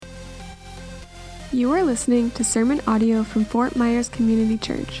You are listening to sermon audio from Fort Myers Community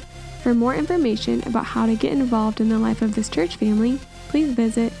Church. For more information about how to get involved in the life of this church family, please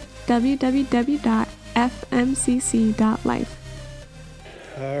visit www.fmcc.life.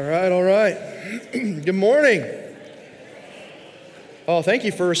 All right. Good morning. Oh, thank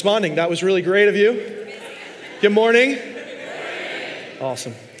you for responding. That was really great of you. Good morning.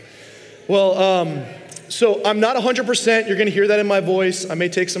 Awesome. Well, so I'm not 100%. You're going to hear that in my voice. I may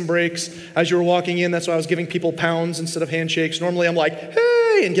take some breaks as you were walking in. That's why I was giving people pounds instead of handshakes. Normally I'm like,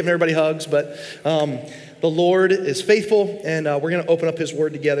 hey, and giving everybody hugs. But the Lord is faithful, and we're going to open up his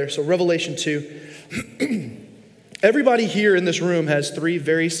word together. So Revelation 2. Everybody here in this room has three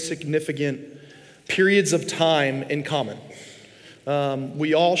very significant periods of time in common.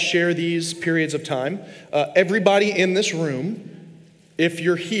 We all share these periods of time. Everybody in this room, if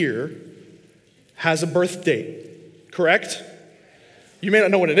you're here, has a birth date, correct? You may not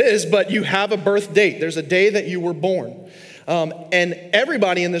know what it is, but you have a birth date. There's a day that you were born. And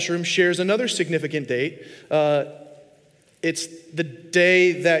everybody in this room shares another significant date. It's the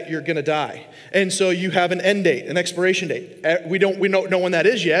day that you're going to die. And so you have an end date, an expiration date. We don't know when that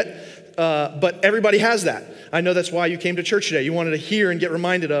is yet, but everybody has that. I know that's why you came to church today. You wanted to hear and get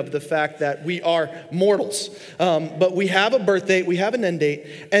reminded of the fact that we are mortals. But we have a birth date, we have an end date,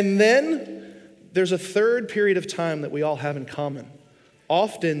 and then there's a third period of time that we all have in common.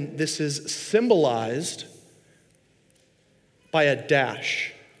 Often this is symbolized by a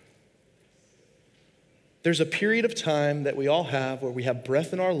dash. There's a period of time that we all have where we have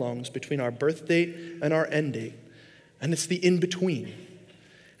breath in our lungs between our birth date and our end date, and it's the in-between.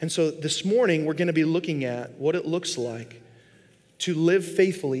 And so this morning we're going to be looking at what it looks like to live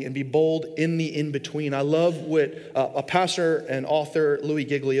faithfully and be bold in the in-between. I love what a pastor and author, Louis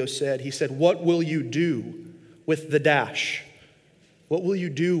Giglio, said. He said, "What will you do with the dash? What will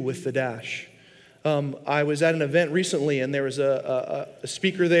you do with the dash?" I was at an event recently, and there was a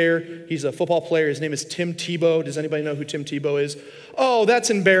speaker there. He's a football player. His name is Tim Tebow. Does anybody know who Tim Tebow is? Oh,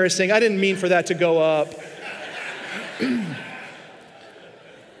 that's embarrassing. I didn't mean for that to go up. You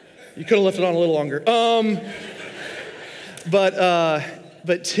could have left it on a little longer.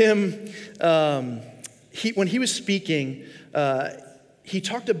 But Tim, when he was speaking, he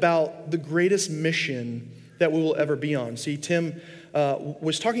talked about the greatest mission that we will ever be on. See, Tim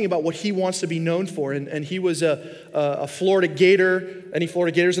was talking about what he wants to be known for, and he was a Florida Gator. Any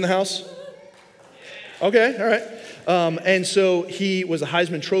Florida Gators in the house? Okay, all right. And so he was a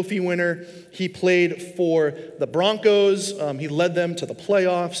Heisman Trophy winner. He played for the Broncos. He led them to the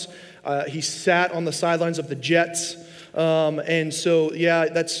playoffs. He sat on the sidelines of the Jets. And so, yeah,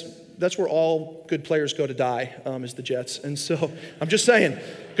 that's where all good players go to die, is the Jets. And so, I'm just saying,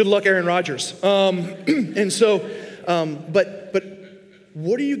 good luck, Aaron Rodgers. And so, but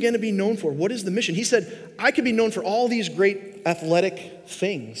what are you going to be known for? What is the mission? He said, I could be known for all these great athletic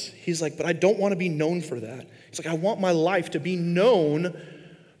things. He's like, but I don't want to be known for that. He's like, I want my life to be known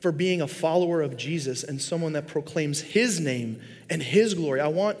for being a follower of Jesus and someone that proclaims his name and his glory. I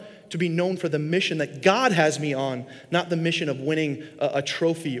want to be known for the mission that God has me on, not the mission of winning a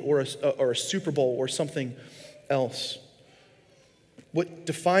trophy or a Super Bowl or something else. What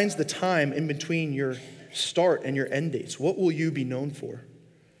defines the time in between your start and your end dates? What will you be known for?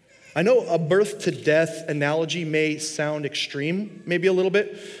 I know a birth to death analogy may sound extreme, maybe a little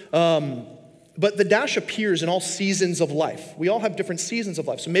bit, but the dash appears in all seasons of life. We all have different seasons of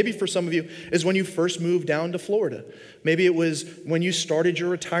life. So maybe for some of you is when you first moved down to Florida. Maybe it was when you started your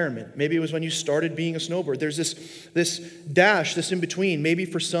retirement. Maybe it was when you started being a snowbird. There's this dash, this in between. Maybe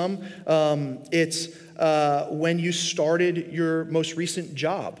for some, it's when you started your most recent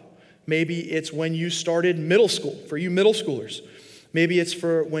job. Maybe it's when you started middle school, for you middle schoolers. Maybe it's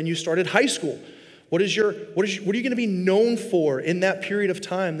for when you started high school. What are you going to be known for in that period of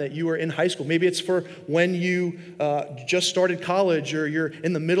time that you are in high school? Maybe it's for when you just started college or you're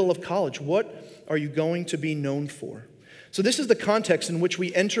in the middle of college. What are you going to be known for? So this is the context in which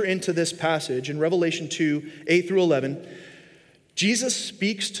we enter into this passage in Revelation 2, 8 through 11. Jesus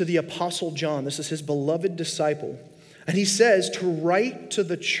speaks to the Apostle John. This is his beloved disciple. And he says to write to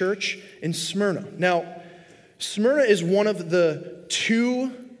the church in Smyrna. Now, Smyrna is one of the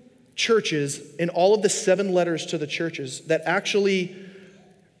two churches in all of the 7 letters to the churches that actually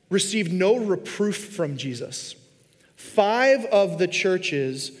received no reproof from Jesus. 5 of the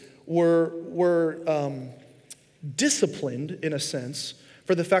churches were disciplined, in a sense,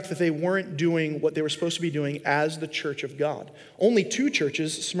 for the fact that they weren't doing what they were supposed to be doing as the church of God. Only 2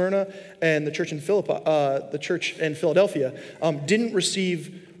 churches, Smyrna and the church in Philadelphia, didn't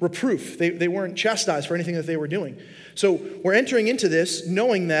receive reproof. They weren't chastised for anything that they were doing. So we're entering into this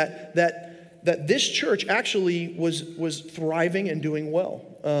knowing that that this church actually was thriving and doing well.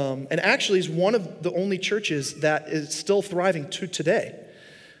 And actually is one of the only churches that is still thriving to today,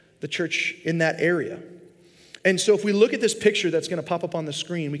 the church in that area. And so if we look at this picture that's going to pop up on the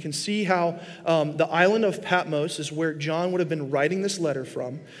screen, we can see how the island of Patmos is where John would have been writing this letter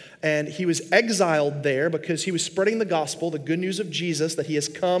from. And he was exiled there because he was spreading the gospel, the good news of Jesus, that he has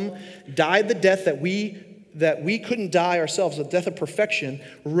come, died the death that we couldn't die ourselves, the death of perfection,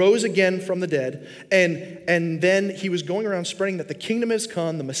 rose again from the dead. And then he was going around spreading that the kingdom has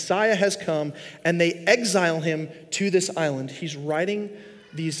come, the Messiah has come, and they exile him to this island. He's writing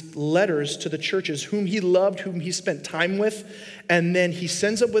these letters to the churches whom he loved, whom he spent time with, and then he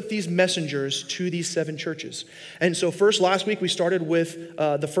sends up with these messengers to these 7 churches. And so first, last week, we started with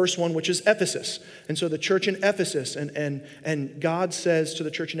the first one, which is Ephesus. And so the church in Ephesus, and God says to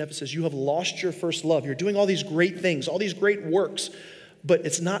the church in Ephesus, you have lost your first love. You're doing all these great things, all these great works, but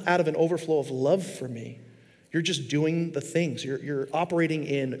it's not out of an overflow of love for me. You're just doing the things. You're operating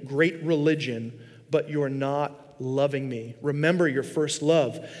in great religion, but you're not loving me. Remember your first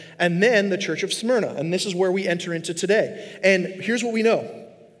love. And then the church of Smyrna. And this is where we enter into today. And here's what we know.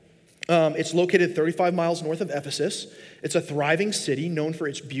 It's located 35 miles north of Ephesus. It's a thriving city known for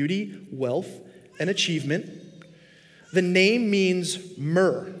its beauty, wealth, and achievement. The name means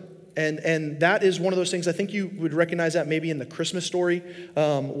myrrh. And that is one of those things, I think you would recognize that maybe in the Christmas story,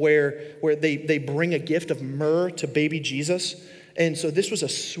 where they bring a gift of myrrh to baby Jesus. And so this was a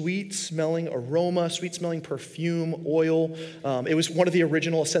sweet-smelling aroma, sweet-smelling perfume, oil. It was one of the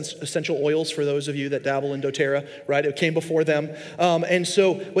original essential oils for those of you that dabble in doTERRA, right? It came before them. And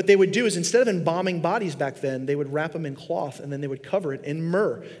so what they would do is instead of embalming bodies back then, they would wrap them in cloth and then they would cover it in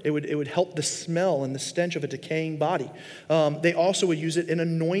myrrh. It would help the smell and the stench of a decaying body. They also would use it in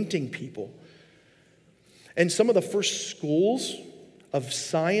anointing people. And some of the first schools of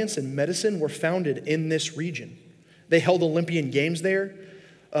science and medicine were founded in this region. They held Olympian Games there.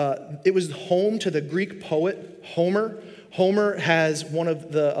 It was home to the Greek poet Homer. Homer has one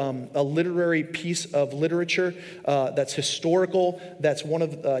of a literary piece of literature that's historical. That's one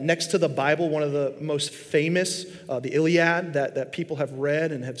of next to the Bible, one of the most famous, the Iliad, that people have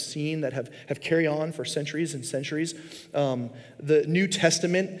read and have seen, that have carried on for centuries and centuries. The New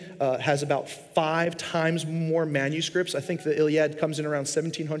Testament has about 5 times more manuscripts. I think the Iliad comes in around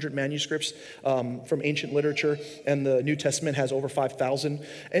 1,700 manuscripts from ancient literature, and the New Testament has over 5,000.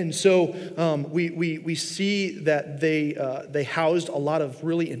 And so we see that they housed a lot of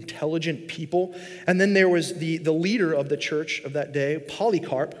really intelligent people. And then there was the leader of the church of that day,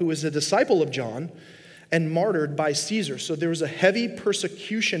 Polycarp, who was a disciple of John and martyred by Caesar. So there was a heavy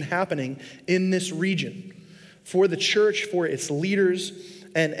persecution happening in this region for the church, for its leaders,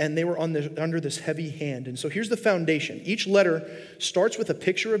 and they were under this heavy hand. And so here's the foundation. Each letter starts with a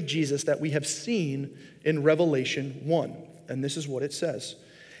picture of Jesus that we have seen in Revelation 1. And this is what it says.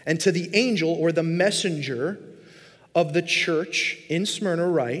 And to the angel or the messenger of the church in Smyrna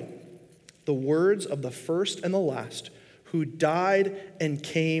write, the words of the first and the last, who died and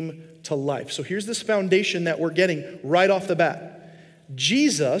came to life. So here's this foundation that we're getting right off the bat.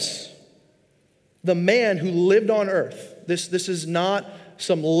 Jesus, the man who lived on earth, this is not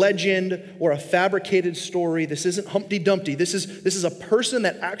some legend or a fabricated story. This isn't Humpty Dumpty. This is a person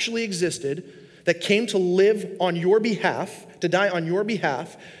that actually existed, that came to live on your behalf, to die on your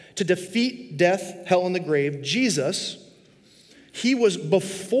behalf, to defeat death, hell, and the grave. Jesus, he was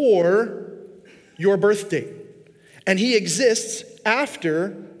before your birth date, and he exists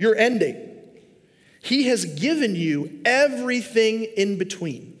after your end date. He has given you everything in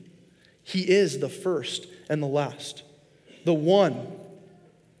between. He is the first and the last, the one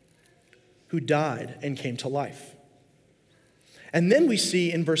who died and came to life. And then we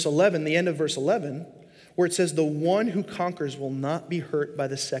see in verse 11, the end of verse 11, where it says, the one who conquers will not be hurt by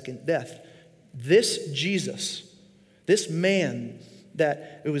the second death. This Jesus, this man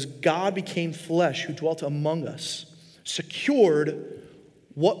that it was God became flesh who dwelt among us, secured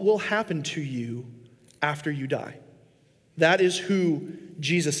what will happen to you after you die. That is who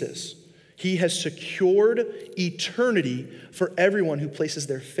Jesus is. He has secured eternity for everyone who places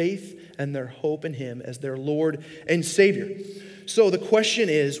their faith and their hope in him as their Lord and Savior. So the question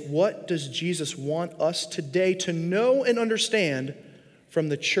is, what does Jesus want us today to know and understand from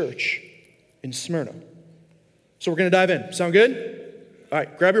the church in Smyrna? So we're going to dive in. Sound good? All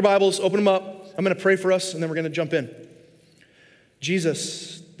right, grab your Bibles, open them up. I'm going to pray for us, and then we're going to jump in.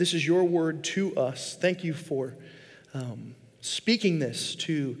 Jesus, this is your word to us. Thank you for speaking this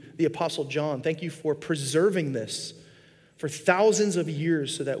to the Apostle John. Thank you for preserving this for thousands of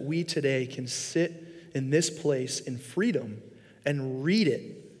years so that we today can sit in this place in freedom and read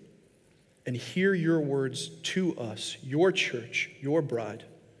it and hear your words to us, your church, your bride.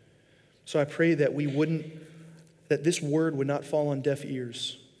 So I pray that that this word would not fall on deaf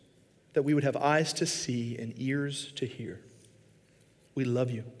ears, that we would have eyes to see and ears to hear. We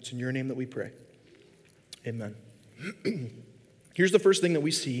love you. It's in your name that we pray. Amen. Here's the first thing that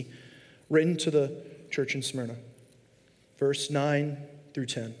we see written to the church in Smyrna. Verse 9 through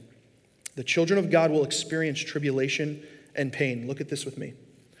 10. The children of God will experience tribulation and pain. Look at this with me.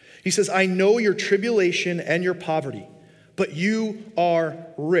 He says, I know your tribulation and your poverty, but you are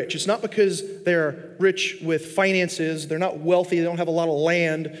rich. It's not because they're rich with finances. They're not wealthy. They don't have a lot of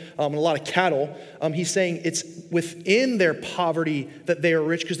land and a lot of cattle. He's saying it's within their poverty that they are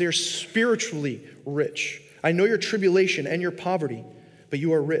rich because they are spiritually rich. I know your tribulation and your poverty, but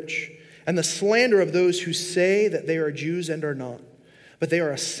you are rich. And the slander of those who say that they are Jews and are not, but they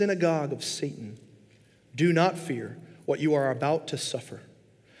are a synagogue of Satan. Do not fear what you are about to suffer.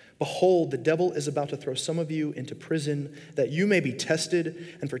 Behold, the devil is about to throw some of you into prison that you may be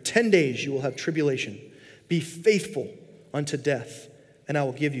tested, and for 10 days you will have tribulation. Be faithful unto death, and I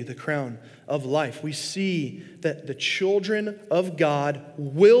will give you the crown of life. We see that the children of God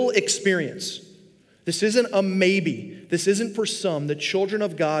will experience. This isn't a maybe. This isn't for some. The children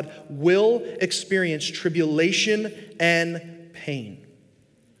of God will experience tribulation and pain.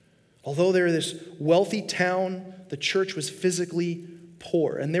 Although they're this wealthy town, the church was physically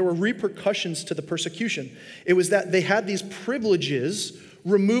poor, and there were repercussions to the persecution. It was that they had these privileges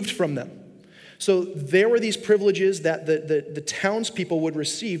removed from them. So there were these privileges that the townspeople would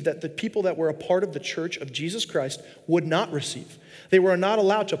receive that the people that were a part of the church of Jesus Christ would not receive. They were not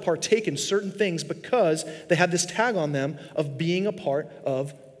allowed to partake in certain things because they had this tag on them of being a part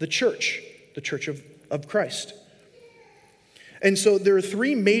of the church of Christ. And so there are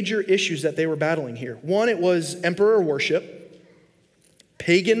three major issues that they were battling here. One, it was emperor worship,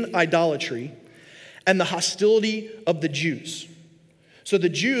 pagan idolatry, and the hostility of the Jews. So the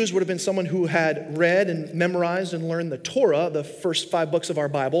Jews would have been someone who had read and memorized and learned the Torah, the first 5 books of our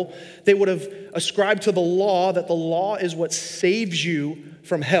Bible. They would have ascribed to the law, that the law is what saves you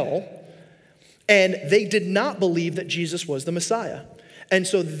from hell. And they did not believe that Jesus was the Messiah. And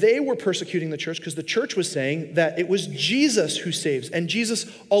so they were persecuting the church because the church was saying that it was Jesus who saves and Jesus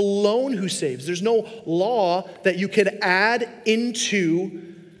alone who saves. There's no law that you could add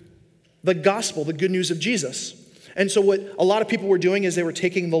into the gospel, the good news of Jesus. And so what a lot of people were doing is they were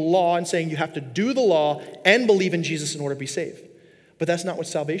taking the law and saying you have to do the law and believe in Jesus in order to be saved. But that's not what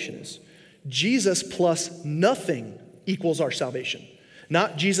salvation is. Jesus plus nothing equals our salvation.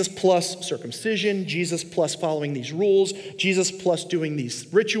 Not Jesus plus circumcision, Jesus plus following these rules, Jesus plus doing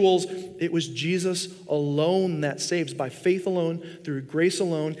these rituals. It was Jesus alone that saves, by faith alone, through grace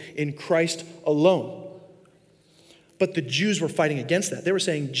alone, in Christ alone. But the Jews were fighting against that. They were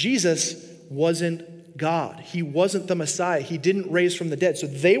saying Jesus wasn't God. He wasn't the Messiah. He didn't raise from the dead. So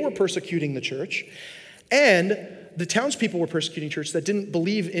they were persecuting the church. And the townspeople were persecuting church that didn't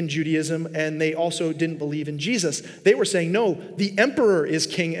believe in Judaism, and they also didn't believe in Jesus. They were saying, no, the emperor is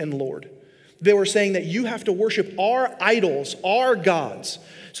king and Lord. They were saying that you have to worship our idols, our gods.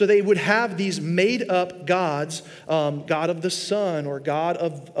 So they would have these made-up gods, God of the sun, or God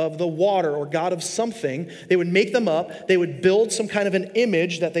of the water, or God of something. They would make them up. They would build some kind of an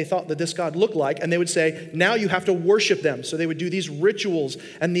image that they thought that this God looked like, and they would say, now you have to worship them. So they would do these rituals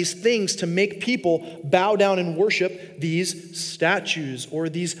and these things to make people bow down and worship these statues or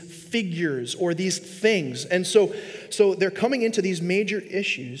these figures or these things. And so they're coming into these major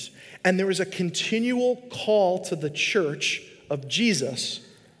issues, and there is a continual call to the church of Jesus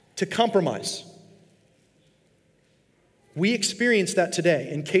to compromise. We experience that today,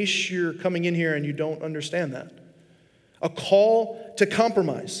 in case you're coming in here and you don't understand that. A call to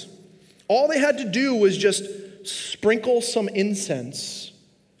compromise. All they had to do was just sprinkle some incense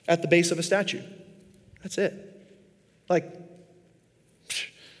at the base of a statue. That's it. Like,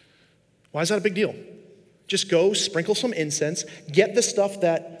 why is that a big deal? Just go sprinkle some incense, get the stuff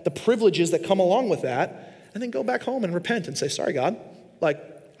the privileges that come along with that, and then go back home and repent and say, sorry, God.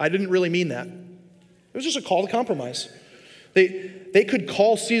 I didn't really mean that. It was just a call to compromise. They could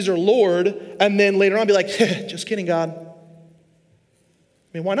call Caesar Lord and then later on be like, just kidding, God.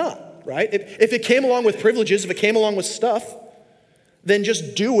 I mean, why not, right? If it came along with privileges, if it came along with stuff, then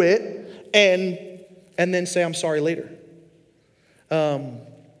just do it and then say, I'm sorry later.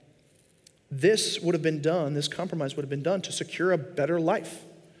 This would have been done, this compromise would have been done to secure a better life.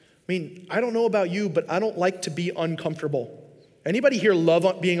 I mean, I don't know about you, but I don't like to be uncomfortable. Anybody here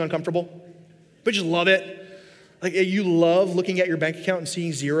love being uncomfortable? But just love it? Like, you love looking at your bank account and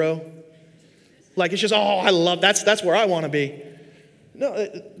seeing zero? Like, it's just, I love, that's where I want to be. No,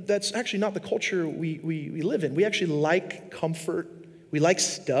 that's actually not the culture we live in. We actually like comfort. We like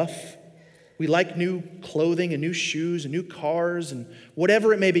stuff. We like new clothing and new shoes and new cars and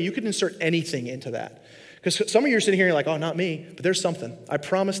whatever it may be. You could insert anything into that. Because some of you are sitting here and you're like, oh, not me, but there's something. I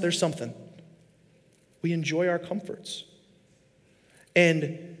promise there's something. We enjoy our comforts.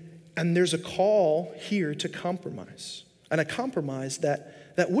 And there's a call here to compromise. And a compromise that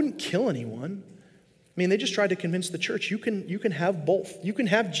wouldn't kill anyone. I mean, they just tried to convince the church, you can have both. You can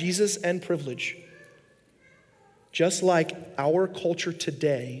have Jesus and privilege. Just like our culture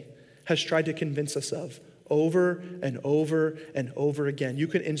today has tried to convince us of over and over and over again. You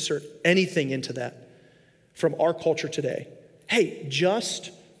can insert anything into that from our culture today. Hey,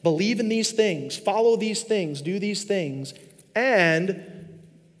 just believe in these things, follow these things, do these things, and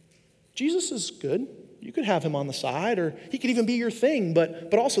Jesus is good. You could have him on the side, or he could even be your thing,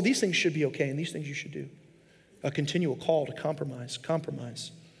 but also these things should be okay, and these things you should do. A continual call to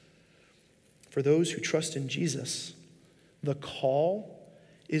compromise. For those who trust in Jesus, the call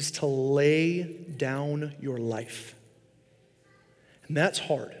is to lay down your life. And that's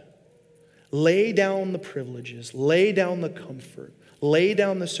hard. Lay down the privileges, lay down the comfort, lay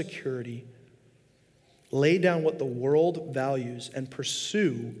down the security, lay down what the world values, and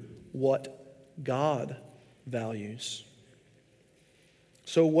pursue what God values.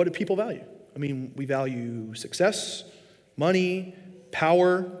 So what do people value? I mean, we value success, money,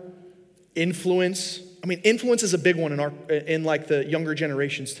 power, influence. I mean, influence is a big one in like the younger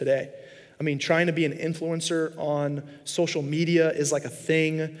generations today. I mean, trying to be an influencer on social media is like a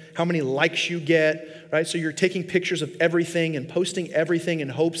thing. How many likes you get, right? So you're taking pictures of everything and posting everything in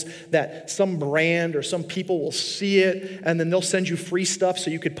hopes that some brand or some people will see it, and then they'll send you free stuff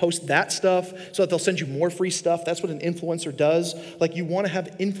so you could post that stuff so that they'll send you more free stuff. That's what an influencer does. Like, you want to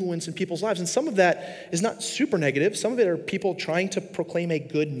have influence in people's lives. And some of that is not super negative. Some of it are people trying to proclaim a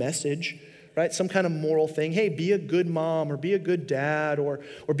good message, right? Some kind of moral thing. Hey, be a good mom or be a good dad or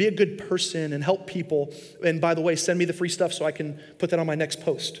be a good person and help people. And by the way, send me the free stuff so I can put that on my next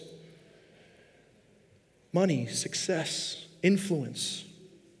post. Money, success, influence.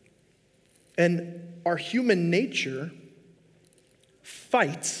 And our human nature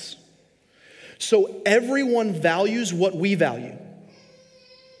fights so everyone values what we value.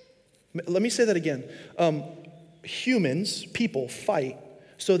 Let me say that again. Humans, people, fight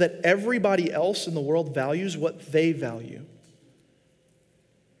so that everybody else in the world values what they value.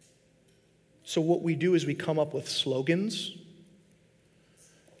 So what we do is we come up with slogans,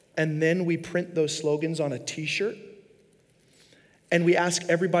 and then we print those slogans on a t-shirt, and we ask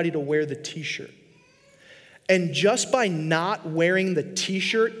everybody to wear the t-shirt. And just by not wearing the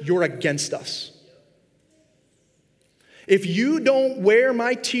t-shirt, you're against us. If you don't wear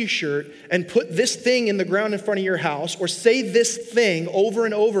my t-shirt and put this thing in the ground in front of your house, or say this thing over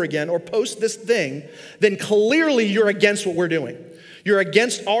and over again, or post this thing, then clearly you're against what we're doing. You're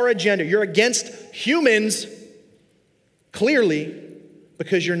against our agenda. You're against humans, clearly,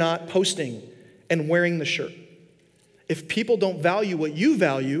 because you're not posting and wearing the shirt. If people don't value what you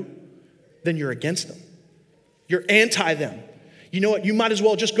value, then you're against them. You're anti them. You know what? You might as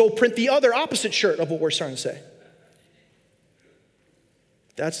well just go print the other opposite shirt of what we're trying to say.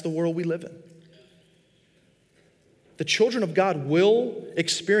 That's the world we live in. The children of God will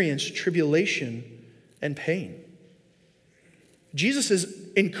experience tribulation and pain. Jesus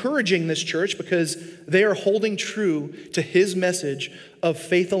is encouraging this church because they are holding true to his message of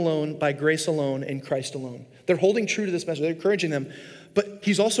faith alone, by grace alone, in Christ alone. They're holding true to this message. They're encouraging them, but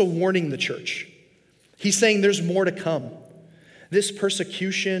he's also warning the church. He's saying there's more to come. This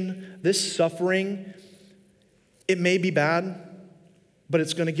persecution, this suffering, it may be bad, but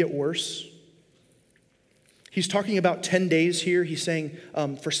it's going to get worse. He's talking about 10 days here. He's saying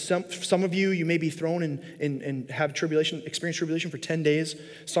for some of you, you may be thrown and have tribulation, experience tribulation for 10 days.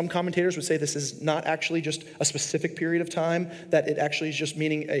 Some commentators would say this is not actually just a specific period of time, that it actually is just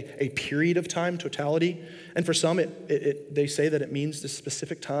meaning a period of time, totality. And for some, they say that it means this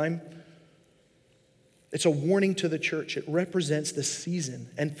specific time. It's a warning to the church. It represents the season.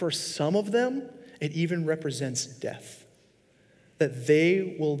 And for some of them, it even represents death. That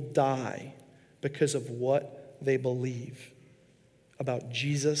they will die because of what they believe about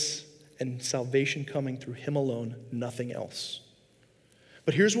Jesus and salvation coming through him alone, nothing else.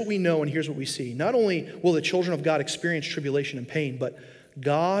 But here's what we know and here's what we see. Not only will the children of God experience tribulation and pain, but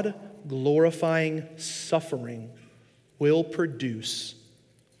God glorifying suffering will produce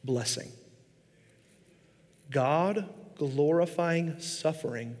blessing. God glorifying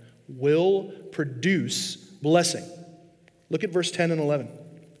suffering will produce blessing. Look at verse 10 and 11.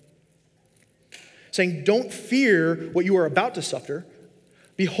 Saying, don't fear what you are about to suffer.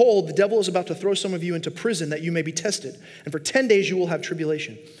 Behold, the devil is about to throw some of you into prison that you may be tested, and for 10 days you will have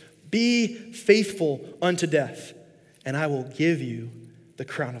tribulation. Be faithful unto death, and I will give you the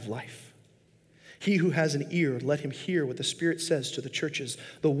crown of life. He who has an ear, let him hear what the Spirit says to the churches.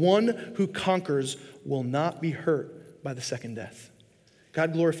 The one who conquers will not be hurt by the second death.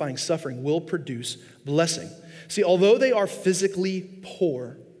 God-glorifying suffering will produce blessing. See, although they are physically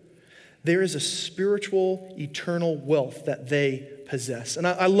poor, there is a spiritual, eternal wealth that they possess. And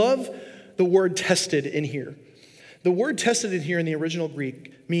I love the word tested in here. The word tested in here in the original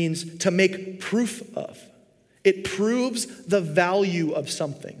Greek means to make proof of. It proves the value of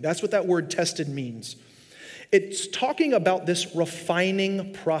something. That's what that word tested means. It's talking about this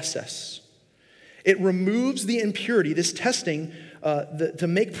refining process. It removes the impurity. This testing, to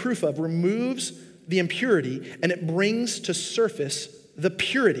make proof of, removes the impurity, and it brings to surface the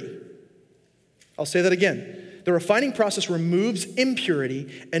purity. I'll say that again. The refining process removes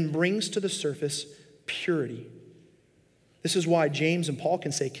impurity and brings to the surface purity. This is why James and Paul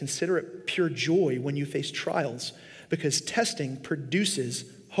can say, consider it pure joy when you face trials, because testing produces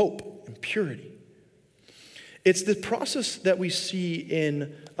hope and purity. It's the process that we see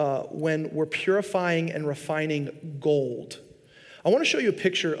in when we're purifying and refining gold. I want to show you a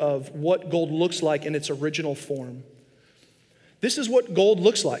picture of what gold looks like in its original form. This is what gold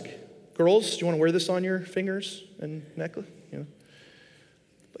looks like. Girls, do you want to wear this on your fingers and necklace? You know?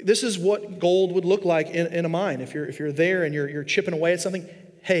 This is what gold would look like in a mine. If you're there and you're chipping away at something,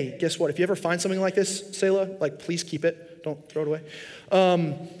 hey, guess what? If you ever find something like this, Selah, please keep it. Don't throw it away.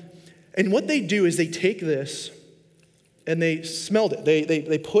 And what they do is they take this and they smelt it.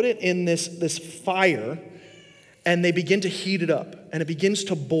 They put it in this fire, and they begin to heat it up, and it begins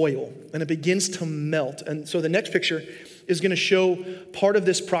to boil, and it begins to melt. And so the next picture is going to show part of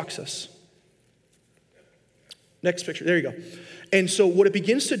this process. Next picture, there you go. And so what it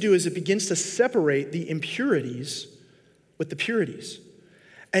begins to do is it begins to separate the impurities with the purities.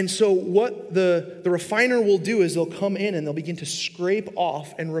 And so what the refiner will do is they'll come in and they'll begin to scrape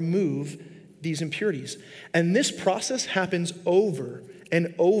off and remove these impurities. And this process happens over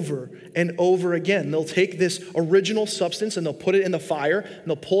and over and over again. They'll take this original substance and they'll put it in the fire, and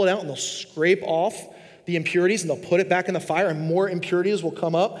they'll pull it out and they'll scrape off the impurities, and they'll put it back in the fire, and more impurities will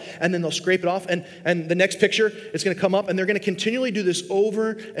come up, and then they'll scrape it off, and the next picture is going to come up, and they're going to continually do this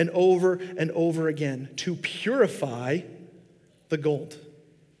over and over and over again to purify the gold.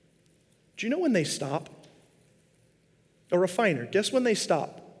 Do you know when they stop? A refiner, guess when they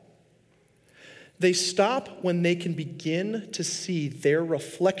stop? They stop when they can begin to see their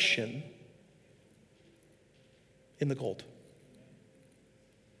reflection in the gold.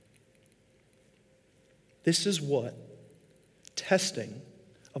 This is what testing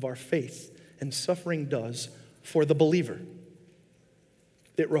of our faith and suffering does for the believer.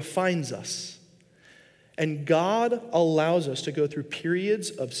 It refines us. And God allows us to go through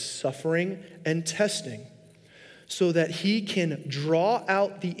periods of suffering and testing so that He can draw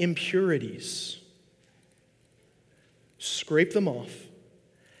out the impurities, scrape them off,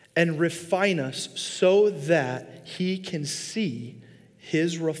 and refine us so that He can see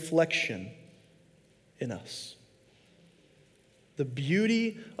His reflection in us. The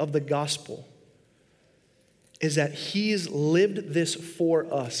beauty of the gospel is that He's lived this for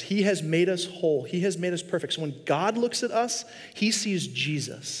us. He has made us whole. He has made us perfect. So when God looks at us, He sees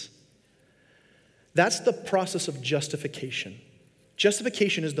Jesus. That's the process of justification.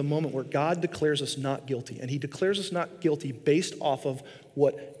 Justification is the moment where God declares us not guilty, and He declares us not guilty based off of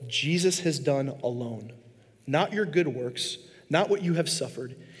what Jesus has done alone. Not your good works, not what you have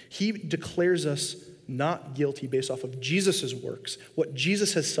suffered. He declares us not guilty based off of Jesus' works, what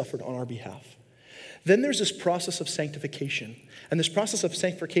Jesus has suffered on our behalf. Then there's this process of sanctification. And this process of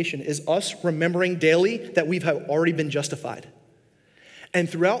sanctification is us remembering daily that we've already been justified. And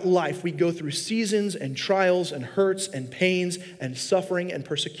throughout life, we go through seasons and trials and hurts and pains and suffering and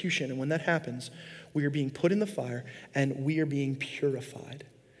persecution. And when that happens, we are being put in the fire and we are being purified.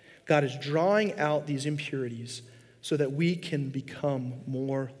 God is drawing out these impurities so that we can become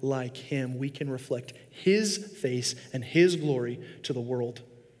more like Him. We can reflect His face and His glory to the world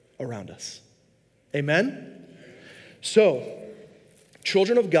around us. Amen? So,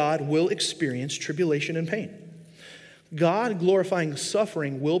 children of God will experience tribulation and pain. God-glorifying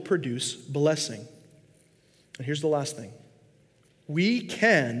suffering will produce blessing. And here's the last thing. We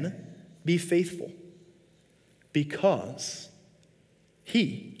can be faithful because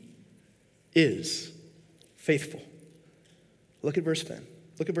He is faithful. Look at verse 10.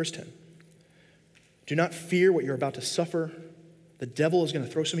 Look at verse 10. Do not fear what you're about to suffer. The devil is going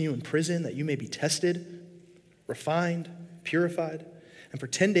to throw some of you in prison that you may be tested, refined, purified. and for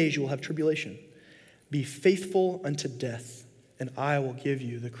 10 days you will have tribulation. Be faithful unto death, and I will give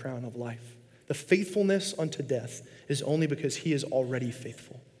you the crown of life. The faithfulness unto death is only because he is already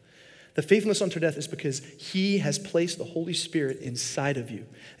faithful. The faithfulness unto death is because he has placed the Holy Spirit inside of you,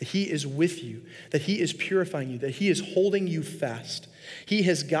 that he is with you, that he is purifying you, that he is holding you fast. He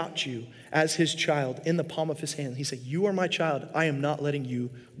has got you as his child in the palm of his hand. He said, you are my child. I am not letting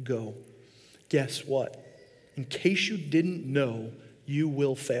you go. Guess what? In case you didn't know, you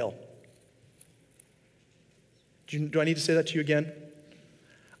will fail. Do I need to say that to you again?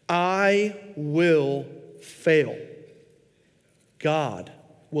 I will fail. God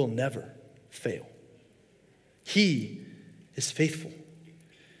will never fail. He is faithful.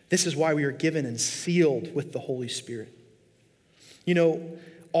 This is why we are given and sealed with the Holy Spirit. You know,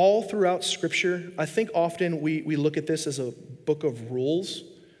 all throughout Scripture, I think often we look at this as a book of rules.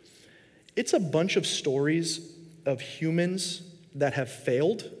 It's a bunch of stories of humans that have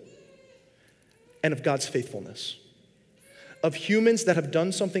failed and of God's faithfulness. Of humans that have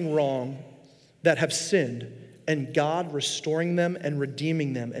done something wrong, that have sinned, and God restoring them and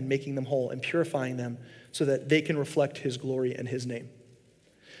redeeming them and making them whole and purifying them so that they can reflect his glory and his name.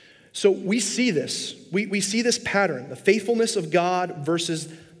 So we see this. We see this pattern, the faithfulness of God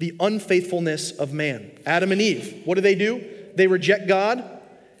versus the unfaithfulness of man. Adam and Eve, what do? They reject God,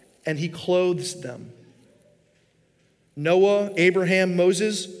 and he clothes them. Noah, Abraham,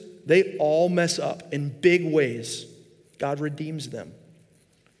 Moses, they all mess up in big ways. God redeems them.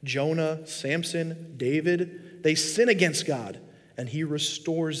 Jonah, Samson, David, they sin against God, and he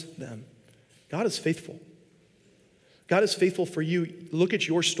restores them. God is faithful. God is faithful for you. Look at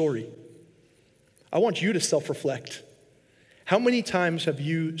your story. I want you to self-reflect. How many times have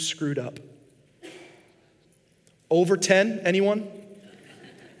you screwed up? Over 10, anyone?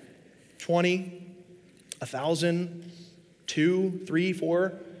 20, 1,000, 2, 3,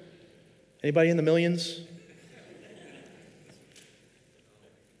 4? Anybody in the millions?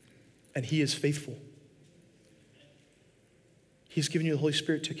 And he is faithful. He's given you the Holy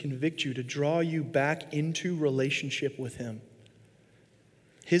Spirit to convict you, to draw you back into relationship with him.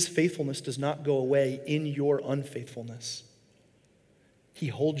 His faithfulness does not go away in your unfaithfulness. He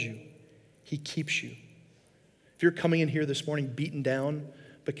holds you. He keeps you. If you're coming in here this morning beaten down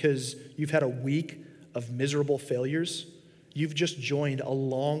because you've had a week of miserable failures, you've just joined a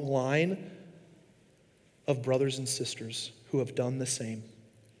long line of brothers and sisters who have done the same.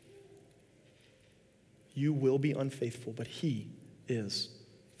 You will be unfaithful, but he is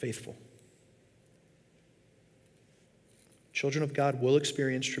faithful. Children of God will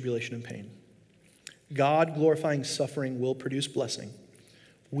experience tribulation and pain. God-glorifying suffering will produce blessing.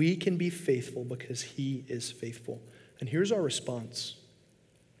 We can be faithful because he is faithful. And here's our response.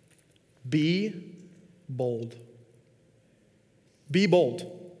 Be bold. Be bold.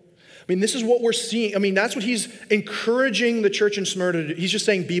 I mean, this is what we're seeing. I mean, that's what he's encouraging the church in Smyrna to do. He's just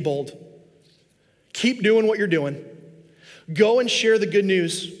saying, be bold. Keep doing what you're doing. Go and share the good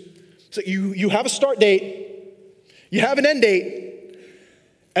news. So you have a start date, you have an end date,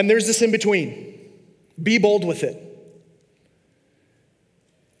 and there's this in between. Be bold with it.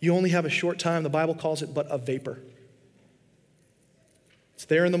 You only have a short time. The Bible calls it but a vapor. It's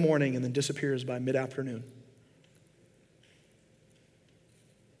there in the morning and then disappears by mid-afternoon.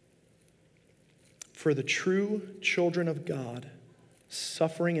 For the true children of God,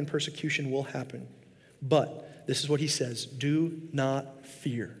 suffering and persecution will happen. But this is what he says, do not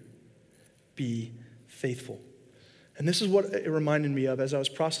fear. Be faithful. And this is what it reminded me of as I was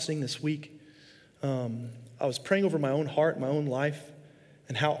processing this week. I was praying over my own heart, my own life,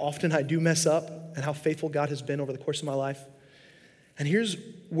 and how often I do mess up and how faithful God has been over the course of my life. And here's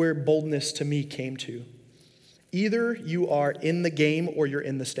where boldness to me came to. Either you are in the game or you're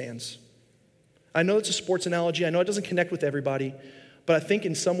in the stands. I know it's a sports analogy. I know it doesn't connect with everybody. But I think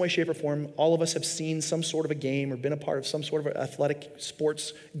in some way, shape, or form, all of us have seen some sort of a game or been a part of some sort of an athletic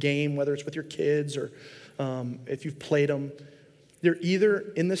sports game, whether it's with your kids or if you've played them. You're either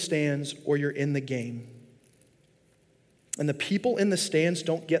in the stands or you're in the game. And the people in the stands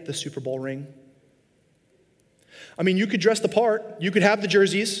don't get the Super Bowl ring. I mean, you could dress the part. You could have the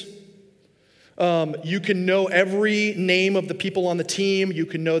jerseys. You can know every name of the people on the team. You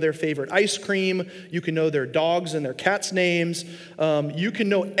can know their favorite ice cream. You can know their dogs and their cats' names. You can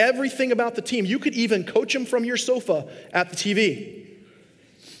know everything about the team. You could even coach them from your sofa at the TV.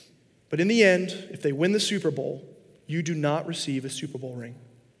 But in the end, if they win the Super Bowl, you do not receive a Super Bowl ring.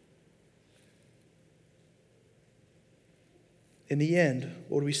 In the end,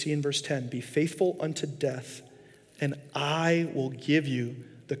 what do we see in verse 10? Be faithful unto death, and I will give you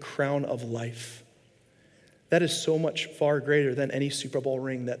the crown of life. That is so much far greater than any Super Bowl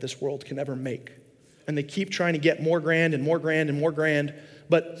ring that this world can ever make. And they keep trying to get more grand and more grand and more grand.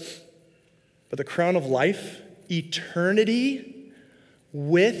 But the crown of life, eternity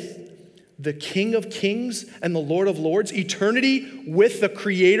with the King of Kings and the Lord of Lords, eternity with the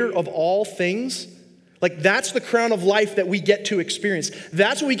Creator of all things, like that's the crown of life that we get to experience.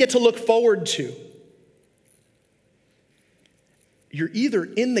 That's what we get to look forward to. You're either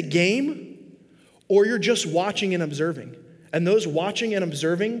in the game or you're just watching and observing. And those watching and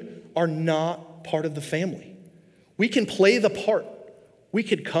observing are not part of the family. We can play the part. We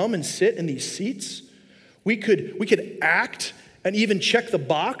could come and sit in these seats. We could act and even check the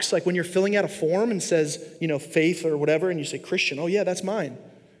box, like when you're filling out a form and says, faith or whatever, and you say Christian, oh yeah, that's mine.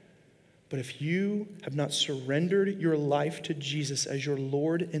 But if you have not surrendered your life to Jesus as your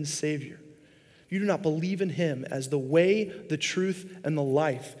Lord and Savior, you do not believe in him as the way, the truth, and the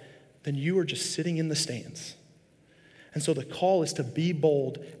life, then you are just sitting in the stands. And so the call is to be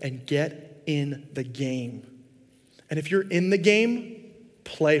bold and get in the game. And if you're in the game,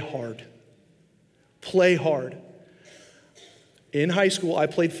 play hard. Play hard. In high school, I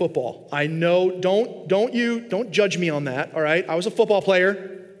played football. I know, don't judge me on that, all right? I was a football player.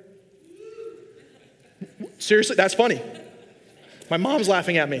 Seriously, that's funny. My mom's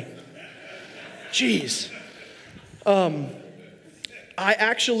laughing at me. Jeez. I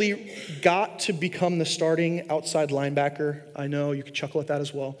actually got to become the starting outside linebacker. I know you could chuckle at that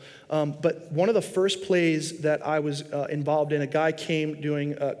as well. But one of the first plays that I was involved in, a guy came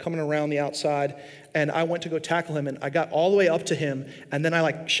coming around the outside, and I went to go tackle him, and I got all the way up to him, and then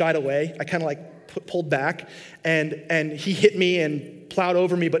I shied away. I kind of pulled back, and he hit me and plowed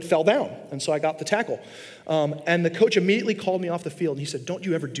over me, but fell down, and so I got the tackle. And the coach immediately called me off the field, and he said, "Don't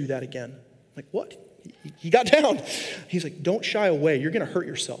you ever do that again." I'm like, what? He got down. He's like, don't shy away. You're going to hurt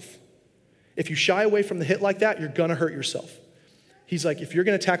yourself. If you shy away from the hit like that, you're going to hurt yourself. He's like, if you're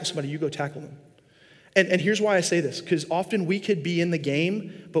going to tackle somebody, you go tackle them. And here's why I say this, because often we could be in the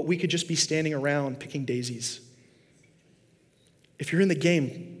game, but we could just be standing around picking daisies. If you're in the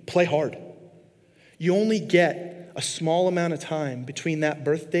game, play hard. You only get a small amount of time between that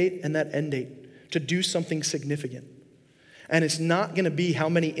birth date and that end date to do something significant. And it's not going to be how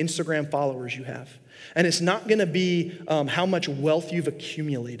many Instagram followers you have. And it's not going to be how much wealth you've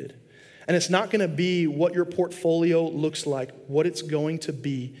accumulated. And it's not going to be what your portfolio looks like. What it's going to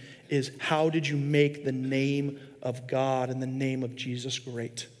be is how did you make the name of God and the name of Jesus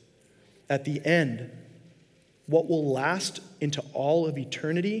great? At the end, what will last into all of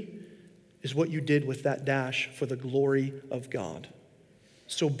eternity is what you did with that dash for the glory of God.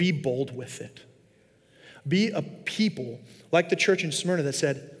 So be bold with it. Be a people like the church in Smyrna that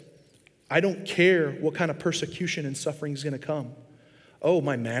said, I don't care what kind of persecution and suffering is going to come. Oh,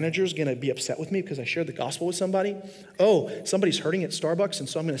 my manager's going to be upset with me because I shared the gospel with somebody. Oh, somebody's hurting at Starbucks, and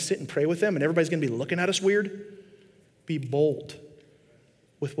so I'm going to sit and pray with them, and everybody's going to be looking at us weird. Be bold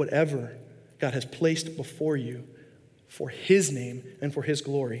with whatever God has placed before you for his name and for his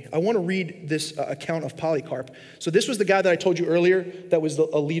glory. I want to read this account of Polycarp. So this was the guy that I told you earlier that was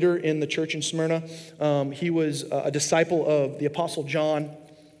a leader in the church in Smyrna. He was a disciple of the Apostle John.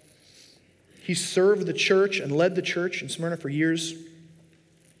 He served the church and led the church in Smyrna for years.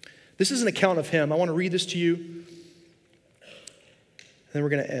 This is an account of him. I want to read this to you, and then we're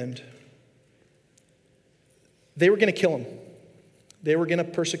going to end. They were going to kill him. They were going to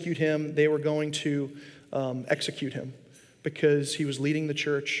persecute him. They were going to execute him because he was leading the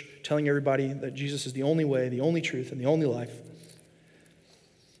church, telling everybody that Jesus is the only way, the only truth, and the only life.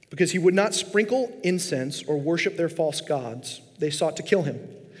 Because he would not sprinkle incense or worship their false gods, they sought to kill him.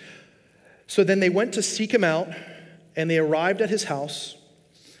 So then they went to seek him out, and they arrived at his house.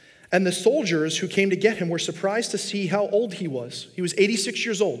 And the soldiers who came to get him were surprised to see how old he was. He was 86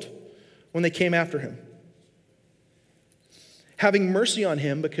 years old when they came after him. Having mercy on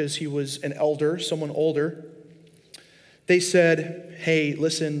him because he was an elder, someone older, they said, hey,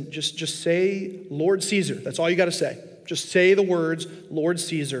 listen, just say Lord Caesar. That's all you got to say. Just say the words Lord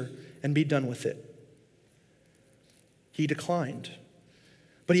Caesar and be done with it. He declined.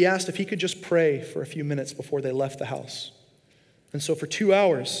 But he asked if he could just pray for a few minutes before they left the house. And so for 2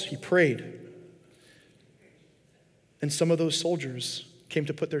 hours, he prayed. And some of those soldiers came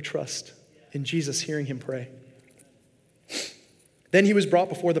to put their trust in Jesus hearing him pray. Then he was brought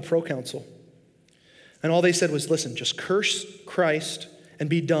before the proconsul. And all they said was, listen, just curse Christ and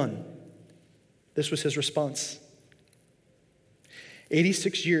be done. This was his response.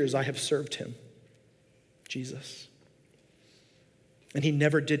 86 years I have served him, Jesus. And he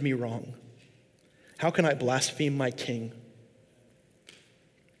never did me wrong. How can I blaspheme my king?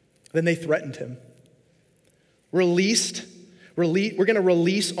 Then they threatened him. We're going to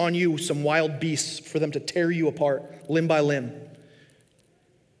release on you some wild beasts for them to tear you apart limb by limb.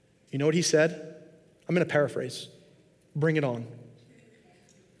 You know what he said? I'm going to paraphrase. Bring it on.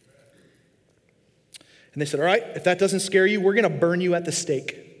 And they said, all right, if that doesn't scare you, we're going to burn you at the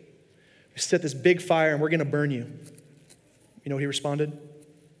stake. We set this big fire and we're going to burn you. You know what he responded?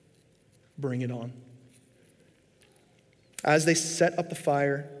 Bring it on. As they set up the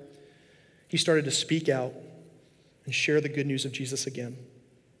fire, he started to speak out and share the good news of Jesus again.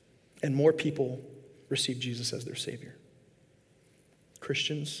 And more people received Jesus as their Savior.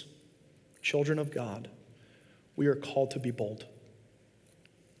 Christians, children of God, we are called to be bold.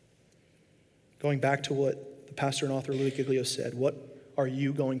 Going back to what the pastor and author Louis Giglio said, what are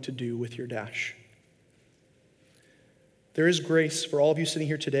you going to do with your dash? There is grace for all of you sitting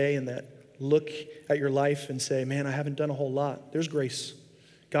here today and that look at your life and say, man, I haven't done a whole lot. There's grace.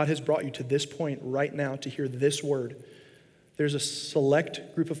 God has brought you to this point right now to hear this word. There's a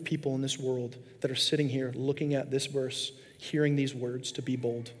select group of people in this world that are sitting here looking at this verse, hearing these words to be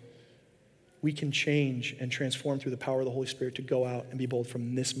bold. We can change and transform through the power of the Holy Spirit to go out and be bold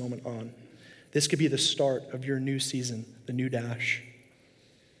from this moment on. This could be the start of your new season, the new dash.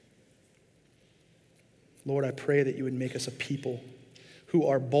 Lord, I pray that you would make us a people who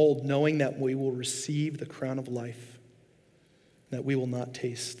are bold, knowing that we will receive the crown of life, that we will not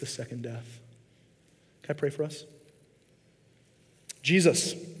taste the second death. Can I pray for us?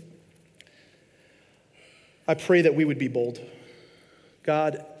 Jesus, I pray that we would be bold.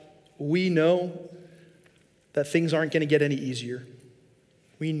 God, we know that things aren't going to get any easier.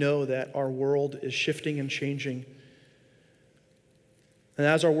 We know that our world is shifting and changing. And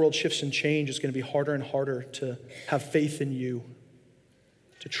as our world shifts and changes, it's going to be harder and harder to have faith in you,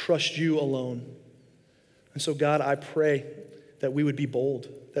 to trust you alone. And so, God, I pray that we would be bold,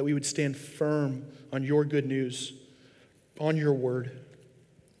 that we would stand firm on your good news, on your word,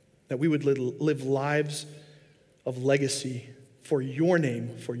 that we would live lives of legacy for your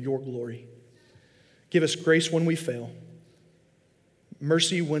name, for your glory. Give us grace when we fail,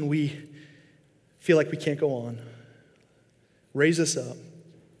 mercy when we feel like we can't go on. Raise us up.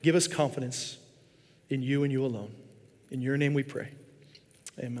 Give us confidence in you and you alone. In your name we pray.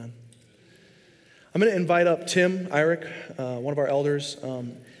 Amen. I'm going to invite up Tim Eyrich, one of our elders,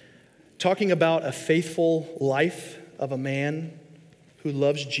 talking about a faithful life of a man who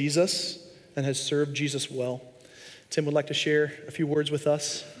loves Jesus and has served Jesus well. Tim would like to share a few words with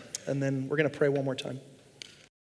us, and then we're going to pray one more time.